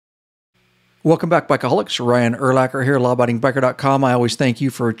Welcome back, Bikeaholics. Ryan Erlacher here, lawabidingbiker.com. I always thank you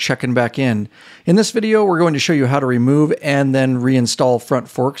for checking back in. In this video, we're going to show you how to remove and then reinstall front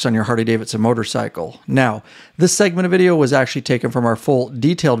forks on your Harley-Davidson motorcycle. Now, this segment of video was actually taken from our full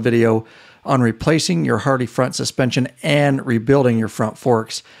detailed video on replacing your Harley front suspension and rebuilding your front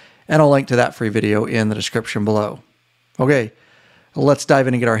forks, and I'll link to that free video in the description below. Okay, let's dive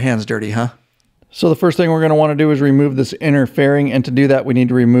in and get our hands dirty, huh? So the first thing we're going to want to do is remove this inner fairing, and to do that we need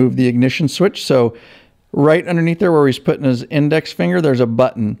to remove the ignition switch. So right underneath there where he's putting his index finger, there's a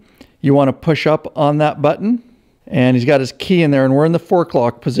button. You want to push up on that button, and he's got his key in there, and we're in the fork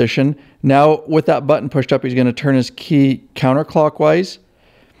lock position. Now with that button pushed up, he's going to turn his key counterclockwise,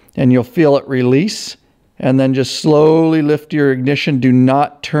 and you'll feel it release, and then just slowly lift your ignition. Do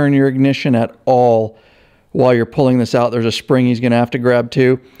not turn your ignition at all while you're pulling this out. There's a spring he's going to have to grab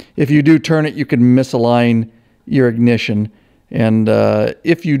too. If you do turn it, you could misalign your ignition. And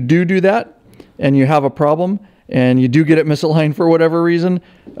if you do that and you have a problem and you do get it misaligned for whatever reason,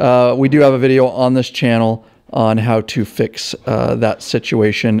 we do have a video on this channel on how to fix that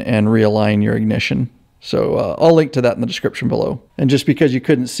situation and realign your ignition. So I'll link to that in the description below. And just because you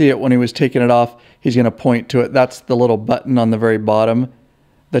couldn't see it when he was taking it off, he's going to point to it. That's the little button on the very bottom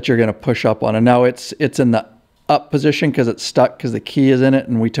that you're going to push up on. And now it's in the up position because it's stuck because the key is in it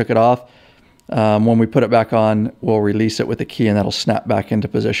and we took it off. When we put it back on, we'll release it with the key and that'll snap back into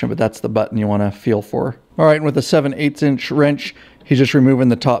position, but that's the button you want to feel for. All right, and with a 7/8 inch wrench, he's just removing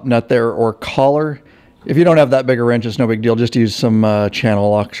the top nut there or collar. If you don't have that big a wrench, it's no big deal. Just use some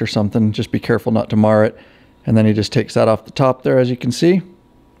channel locks or something. Just be careful not to mar it. And then he just takes that off the top there, as you can see.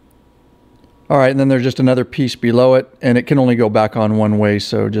 All right, and then there's just another piece below it, and it can only go back on one way,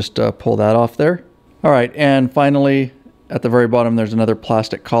 so just pull that off there. All right, and finally, at the very bottom, there's another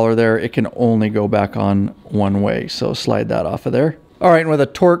plastic collar there. It can only go back on one way, so slide that off of there. All right, and with a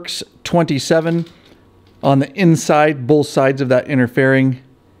Torx 27, on the inside, both sides of that inner fairing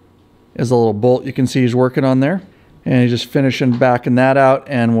is a little bolt you can see he's working on there. And he's just finishing backing that out,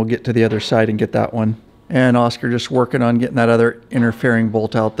 and we'll get to the other side and get that one. And Oscar just working on getting that other inner fairing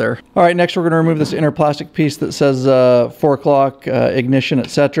bolt out there. All right, next we're going to remove this inner plastic piece that says fork lock, ignition,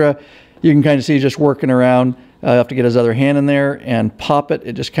 etc. You can kind of see he's just working around. You have to get his other hand in there and pop it.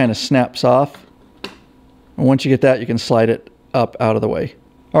 It just kind of snaps off. And once you get that, you can slide it up out of the way.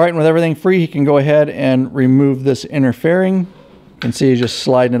 All right, and with everything free, he can go ahead and remove this inner fairing. You can see he's just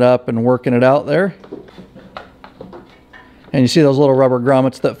sliding it up and working it out there. And you see those little rubber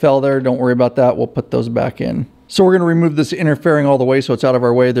grommets that fell there. Don't worry about that. We'll put those back in. So we're going to remove this inner fairing all the way so it's out of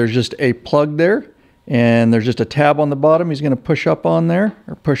our way. There's just a plug there, and there's just a tab on the bottom. He's going to push up on there,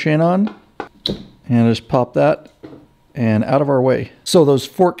 or push in on, and just pop that and out of our way. So those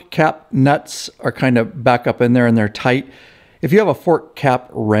fork cap nuts are kind of back up in there, and they're tight. If you have a fork cap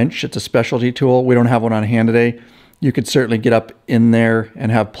wrench, it's a specialty tool. We don't have one on hand today. You could certainly get up in there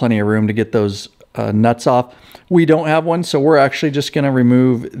and have plenty of room to get those nuts off. We don't have one, so we're actually just going to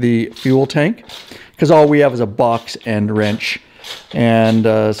remove the fuel tank because all we have is a box and wrench. And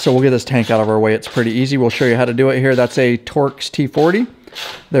so we'll get this tank out of our way. It's pretty easy. We'll show you how to do it here. That's a Torx T40.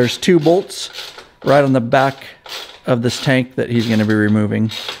 There's 2 bolts right on the back of this tank that he's going to be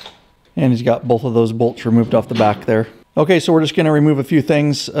removing. And he's got both of those bolts removed off the back there. Okay, so we're just going to remove a few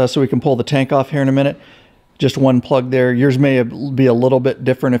things so we can pull the tank off here in a minute. Just one plug there. Yours may be a little bit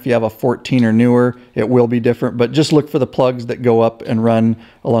different if you have a 14 or newer. It will be different, but just look for the plugs that go up and run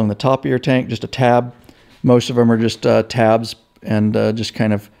along the top of your tank, just a tab. Most of them are just tabs, and just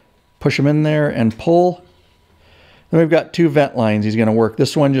kind of push them in there and pull. Then we've got 2 vent lines he's going to work.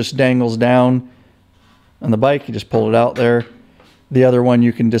 This one just dangles down on the bike. You just pull it out there. The other one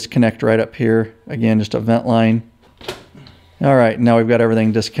you can disconnect right up here. Again, just a vent line. All right, now we've got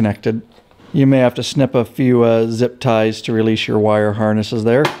everything disconnected. You may have to snip a few zip ties to release your wire harnesses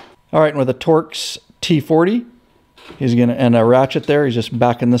there. All right, and with a Torx T40, he's gonna, and a ratchet there, he's just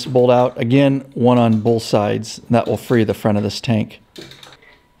backing this bolt out. Again, one on both sides. That will free the front of this tank.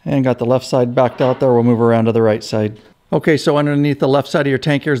 And got the left side backed out there. We'll move around to the right side. Okay, so underneath the left side of your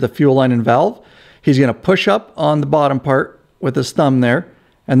tank, here's the fuel line and valve. He's gonna push up on the bottom part with his thumb there,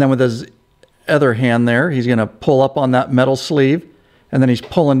 and then with his other hand there, he's gonna pull up on that metal sleeve, and then he's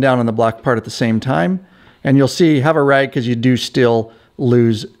pulling down on the black part at the same time. And you'll see, have a rag because you do still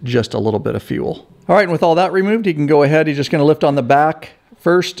lose just a little bit of fuel. All right, and with all that removed, he can go ahead. He's just going to lift on the back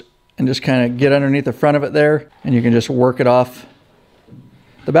first and just kind of get underneath the front of it there. And you can just work it off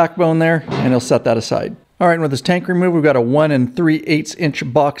the backbone there, and he'll set that aside. All right, and with his tank removed, we've got a 1 3/8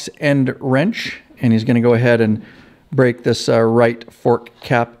 inch box end wrench. And he's going to go ahead and break this right fork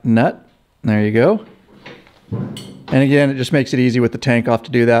cap nut. There you go. And again, it just makes it easy with the tank off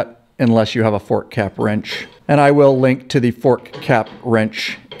to do that. unless you have a fork cap wrench. And I will link to the fork cap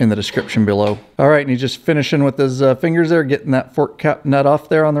wrench in the description below. All right, and he's just finishing with his fingers there, getting that fork cap nut off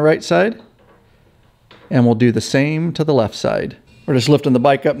there on the right side. And we'll do the same to the left side. We're just lifting the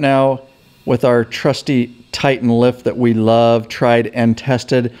bike up now with our trusty Titan lift that we love, tried and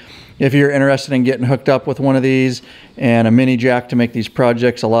tested. If you're interested in getting hooked up with one of these and a mini jack to make these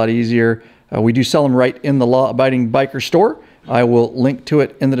projects a lot easier, we do sell them right in the Law Abiding Biker store. I will link to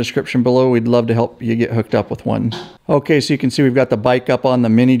it in the description below. We'd love to help you get hooked up with one. Okay, so you can see we've got the bike up on the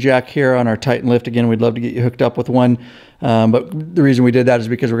mini jack here on our Titan lift. Again, we'd love to get you hooked up with one. But the reason we did that is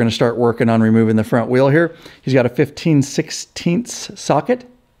because we're going to start working on removing the front wheel here. He's got a 15/16 socket,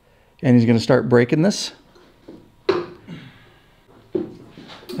 and he's going to start breaking this.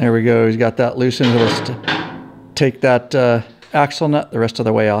 There we go. He's got that loosened. Let's take that axle nut the rest of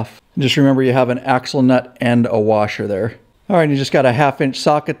the way off. And just remember you have an axle nut and a washer there. All right, you just got a 1/2 inch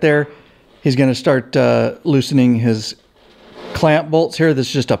socket there. He's going to start loosening his clamp bolts here. This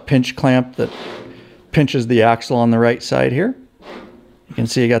is just a pinch clamp that pinches the axle on the right side here. You can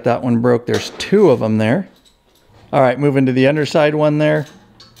see you got that one broke. There's 2 of them there. All right, moving to the underside one there.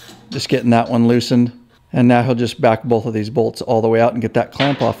 Just getting that one loosened. And now he'll just back both of these bolts all the way out and get that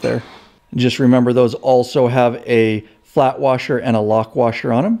clamp off there. And just remember those also have a flat washer and a lock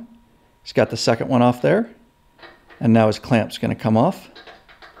washer on them. He's got the second one off there. And now his clamp's going to come off.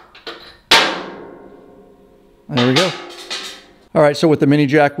 There we go. All right, so with the mini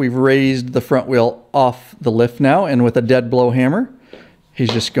jack, we've raised the front wheel off the lift now, and with a dead blow hammer, he's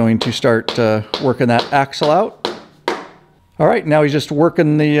just going to start working that axle out. All right, now he's just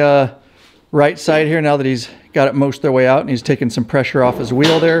working the right side here now that he's got it most of the way out, and he's taking some pressure off his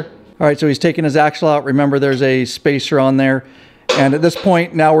wheel there. All right, so he's taking his axle out. Remember, there's a spacer on there. And at this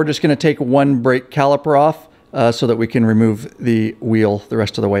point, now we're just going to take one brake caliper off so that we can remove the wheel the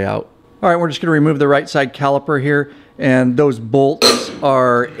rest of the way out. All right, we're just going to remove the right side caliper here. And those bolts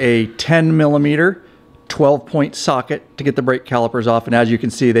are a 10 millimeter 12-point socket to get the brake calipers off. And as you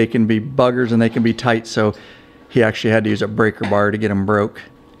can see, they can be buggers and they can be tight. So he actually had to use a breaker bar to get them broke.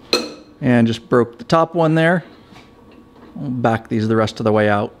 And just broke the top one there. We'll back these the rest of the way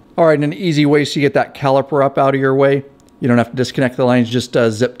out. All right, and an easy way so you get that caliper up out of your way. You don't have to disconnect the lines, just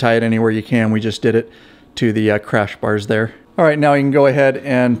zip tie it anywhere you can. We just did it to the crash bars there. All right, now you can go ahead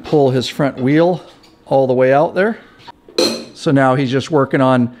and pull his front wheel all the way out there. So now he's just working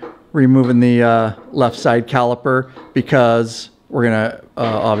on removing the left side caliper because we're gonna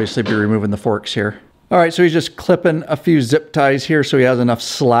obviously be removing the forks here. All right, so he's just clipping a few zip ties here so he has enough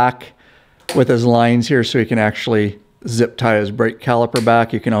slack with his lines here so he can actually zip tie his brake caliper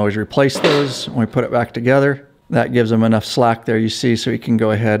back. You can always replace those when we put it back together. That gives him enough slack there, you see, so he can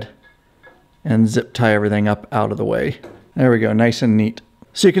go ahead and zip tie everything up out of the way. There we go, nice and neat.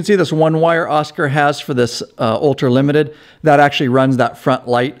 So you can see this one wire Oscar has for this Ultra Limited. That actually runs that front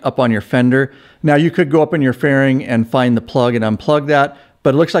light up on your fender. Now you could go up in your fairing and find the plug and unplug that,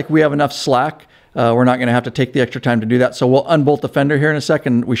 but it looks like we have enough slack. We're not gonna have to take the extra time to do that. So we'll unbolt the fender here in a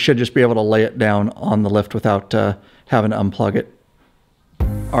second. We should just be able to lay it down on the lift without having to unplug it.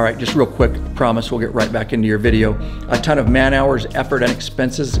 All right, just real quick, promise we'll get right back into your video. A ton of man hours, effort, and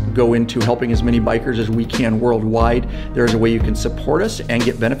expenses go into helping as many bikers as we can worldwide. There's a way you can support us and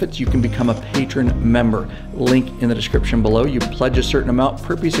get benefits. You can become a patron member. Link in the description below. You pledge a certain amount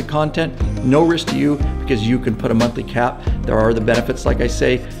per piece of content, no risk to you because you can put a monthly cap. There are the benefits, like I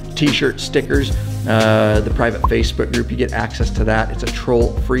say, t-shirt, stickers, the private Facebook group, you get access to that. It's a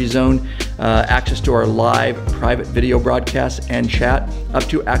troll-free zone. Access to our live private video broadcasts and chat, up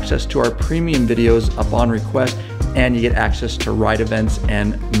to access to our premium videos upon request, and you get access to ride events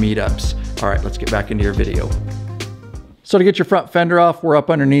and meetups. All right, let's get back into your video. So to get your front fender off, we're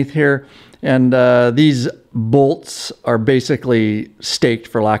up underneath here, and these bolts are basically staked,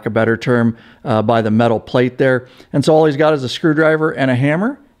 for lack of a better term, by the metal plate there. And so all he's got is a screwdriver and a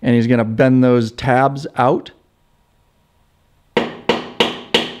hammer, and he's gonna bend those tabs out.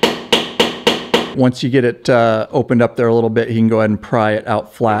 Once you get it opened up there a little bit, he can go ahead and pry it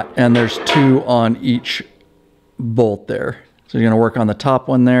out flat. And there's 2 on each bolt there. So you're gonna work on the top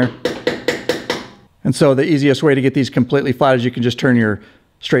one there. And so the easiest way to get these completely flat is you can just turn your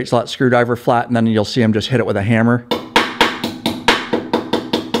straight slot screwdriver flat, and then you'll see him just hit it with a hammer.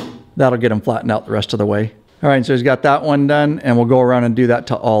 That'll get him flattened out the rest of the way. All right, so he's got that one done, and we'll go around and do that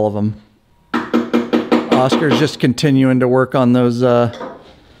to all of them. Oscar's just continuing to work on those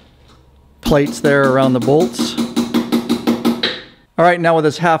plates there around the bolts. All right, now with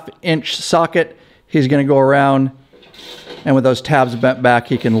his 1/2 inch socket, he's gonna go around And with those tabs bent back,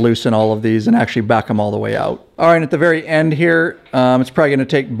 he can loosen all of these and actually back them all the way out. All right, and at the very end here, it's probably gonna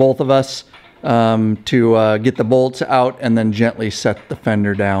take both of us to get the bolts out and then gently set the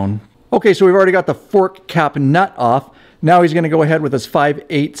fender down. Okay, so we've already got the fork cap nut off. Now he's gonna go ahead with his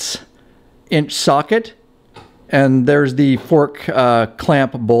 5/8 inch socket. And there's the fork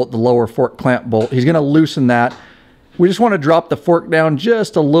clamp bolt, the lower fork clamp bolt. He's gonna loosen that. We just wanna drop the fork down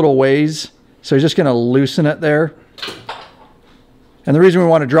just a little ways. So he's just gonna loosen it there. And the reason we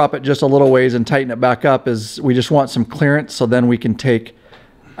wanna drop it just a little ways and tighten it back up is we just want some clearance, so then we can take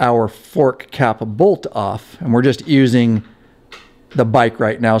our fork cap bolt off. And we're just using the bike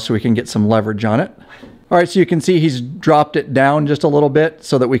right now so we can get some leverage on it. All right, so you can see he's dropped it down just a little bit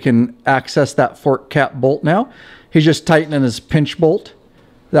so that we can access that fork cap bolt now. He's just tightening his pinch bolt.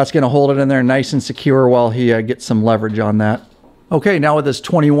 That's gonna hold it in there nice and secure while he gets some leverage on that. Okay, now with this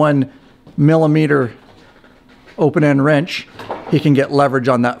 21mm open end wrench, he can get leverage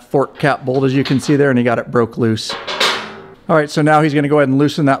on that fork cap bolt, as you can see there, and he got it broke loose. All right, so now he's gonna go ahead and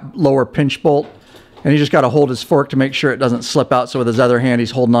loosen that lower pinch bolt, and he just gotta hold his fork to make sure it doesn't slip out. So with his other hand,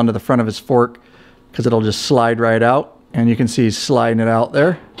 he's holding onto the front of his fork because it'll just slide right out. And you can see he's sliding it out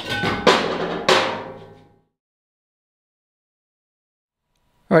there.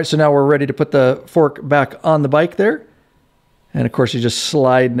 All right, so now we're ready to put the fork back on the bike there. And of course, he's just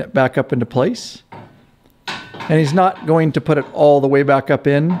sliding it back up into place. And he's not going to put it all the way back up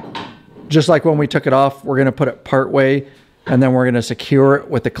in. Just like when we took it off, we're gonna put it part way, and then we're gonna secure it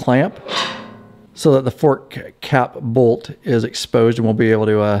with the clamp so that the fork cap bolt is exposed, and we'll be able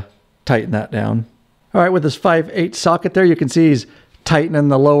to tighten that down. All right, with this 5/8 socket there, you can see he's tightening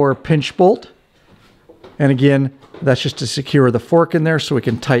the lower pinch bolt. And again, that's just to secure the fork in there so we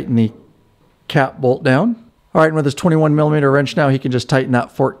can tighten the cap bolt down. All right, and with his 21mm wrench now, he can just tighten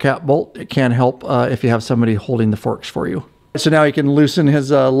that fork cap bolt. It can help if you have somebody holding the forks for you. So now he can loosen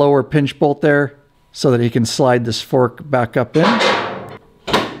his lower pinch bolt there so that he can slide this fork back up in.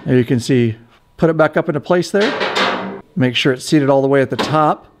 There you can see, put it back up into place there. Make sure it's seated all the way at the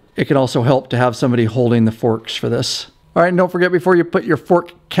top. It can also help to have somebody holding the forks for this. All right, and don't forget, before you put your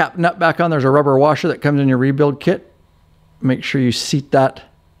fork cap nut back on, there's a rubber washer that comes in your rebuild kit. Make sure you seat that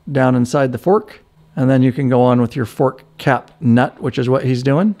down inside the fork, and then you can go on with your fork cap nut, which is what he's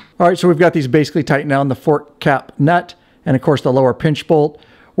doing. All right, so we've got these basically tightened down, the fork cap nut, and of course the lower pinch bolt.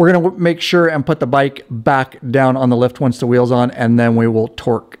 We're gonna make sure and put the bike back down on the lift once the wheel's on, and then we will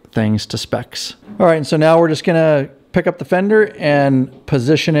torque things to specs. All right, and so now we're just gonna pick up the fender and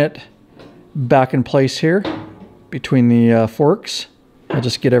position it back in place here between the forks. I'll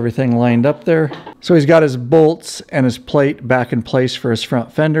just get everything lined up there. So he's got his bolts and his plate back in place for his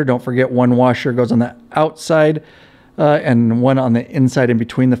front fender. Don't forget, one washer goes on the outside and one on the inside in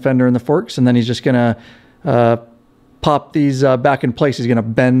between the fender and the forks. And then he's just gonna pop these back in place. He's gonna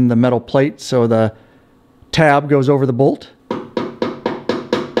bend the metal plate so the tab goes over the bolt.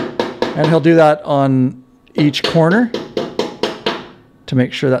 And he'll do that on each corner to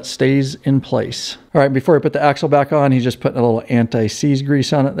make sure that stays in place. All right, before we put the axle back on, he's just putting a little anti-seize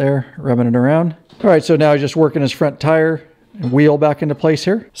grease on it there, rubbing it around. All right, so now he's just working his front tire and wheel back into place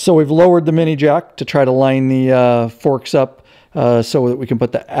here. So we've lowered the mini jack to try to line the forks up so that we can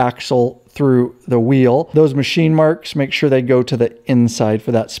put the axle through the wheel. Those machine marks, make sure they go to the inside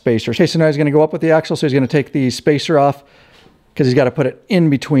for that spacer. Okay, so now he's gonna go up with the axle, so he's gonna take the spacer off because he's gotta put it in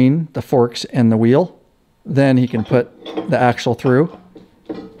between the forks and the wheel. Then he can put the axle through.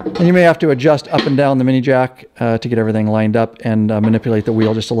 And you may have to adjust up and down the mini jack to get everything lined up and manipulate the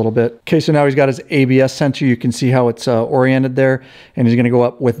wheel just a little bit. Okay, so now he's got his ABS sensor. You can see how it's oriented there. And he's gonna go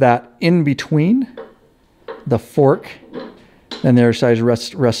up with that in between the fork. Then the other side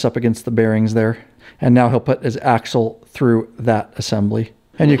rests up against the bearings there. And now he'll put his axle through that assembly.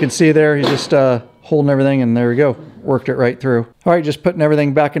 And you can see there, he's just holding everything, and there we go. Worked it right through. All right, just putting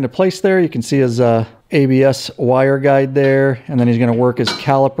everything back into place there. You can see his ABS wire guide there, and then he's gonna work his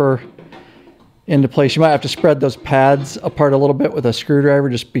caliper into place. You might have to spread those pads apart a little bit with a screwdriver.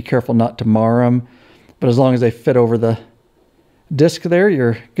 Just be careful not to mar them. But as long as they fit over the disc there,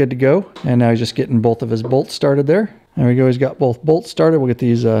 you're good to go. And now he's just getting both of his bolts started there. There we go, he's got both bolts started. We'll get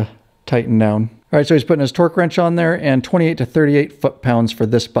these tightened down. All right, so he's putting his torque wrench on there, and 28 to 38 foot-pounds for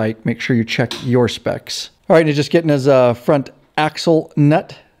this bike. Make sure you check your specs. All right, and he's just getting his front axle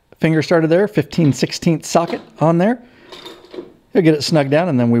nut finger started there, 15/16 socket on there. He'll get it snug down,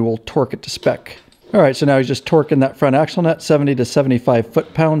 and then we will torque it to spec. All right, so now he's just torquing that front axle nut, 70 to 75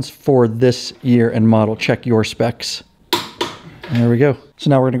 foot-pounds for this year and model. Check your specs. There we go. So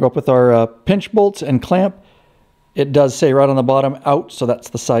now we're gonna go up with our pinch bolts and clamp. It does say right on the bottom out, so that's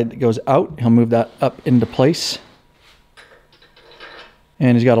the side that goes out. He'll move that up into place.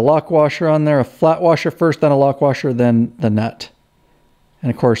 And he's got a lock washer on there, a flat washer first, then a lock washer, then the nut.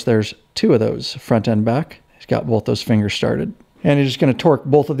 And of course there's two of those, front and back. He's got both those fingers started. And he's just going to torque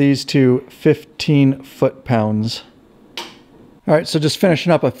both of these to 15 foot-pounds. All right, so just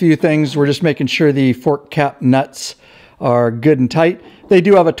finishing up a few things. We're just making sure the fork cap nuts are good and tight. They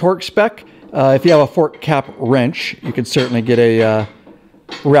do have a torque spec. If you have a fork cap wrench, you could certainly get a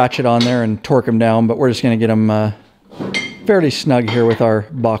ratchet on there and torque them down, but we're just going to get them fairly snug here with our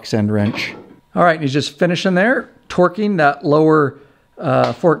box end wrench. All right, he's just finishing there, torquing that lower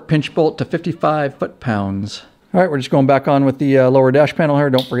fork pinch bolt to 55 foot-pounds. All right, we're just going back on with the lower dash panel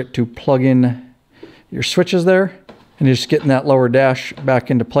here. Don't forget to plug in your switches there. And you're just getting that lower dash back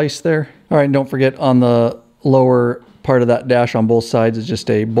into place there. All right, and don't forget on the lower part of that dash on both sides is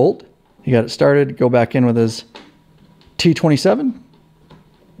just a bolt. You got it started, go back in with his T27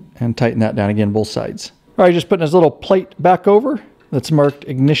 and tighten that down again, both sides. All right, just putting his little plate back over that's marked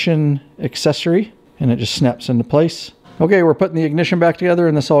ignition accessory, and it just snaps into place. Okay, we're putting the ignition back together,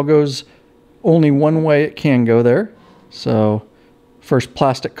 and this all goes only one way it can go there. So first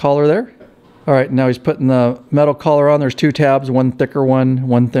plastic collar there. All right, now he's putting the metal collar on. There's two tabs, one thicker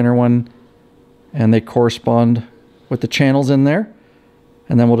one thinner one, and they correspond with the channels in there.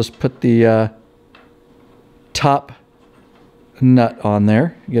 And then we'll just put the top nut on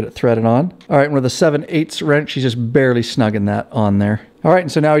there, get it threaded on. All right, and with a 7/8 wrench, he's just barely snugging that on there. All right,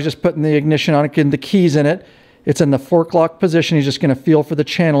 and so now he's just putting the ignition on it, getting the keys in it. It's in the fork lock position. He's just gonna feel for the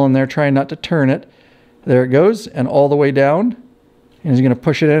channel in there, trying not to turn it. There it goes, and all the way down. And he's going to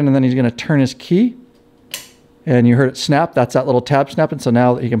push it in, and then he's going to turn his key. And you heard it snap. That's that little tab snapping. So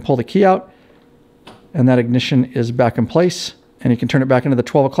now he can pull the key out, and that ignition is back in place. And you can turn it back into the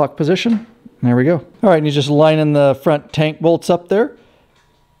 12 o'clock position. And there we go. All right, and he's just lining the front tank bolts up there.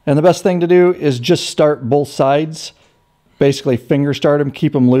 And the best thing to do is just start both sides. Basically finger start them,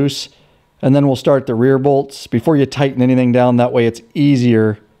 keep them loose. And then we'll start the rear bolts before you tighten anything down. That way it's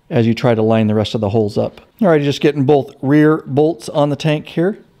easier as you try to line the rest of the holes up. All right, just getting both rear bolts on the tank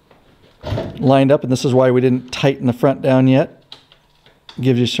here lined up, and this is why we didn't tighten the front down yet.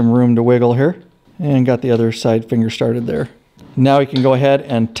 Gives you some room to wiggle here. And got the other side finger started there. Now you can go ahead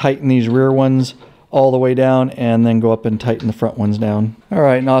and tighten these rear ones all the way down, and then go up and tighten the front ones down. All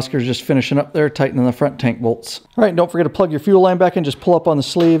right, and Oscar's just finishing up there, tightening the front tank bolts. All right, and don't forget to plug your fuel line back in. Just pull up on the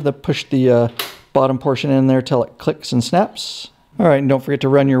sleeve, push the bottom portion in there till it clicks and snaps. All right, and don't forget to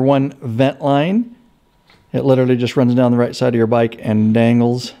run your one vent line. It literally just runs down the right side of your bike and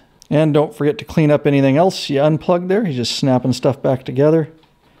dangles. And don't forget to clean up anything else you unplugged there. He's just snapping stuff back together.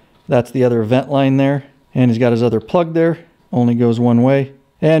 That's the other vent line there. And he's got his other plug there. Only goes one way.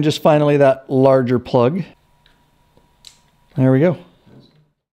 And just finally that larger plug. There we go.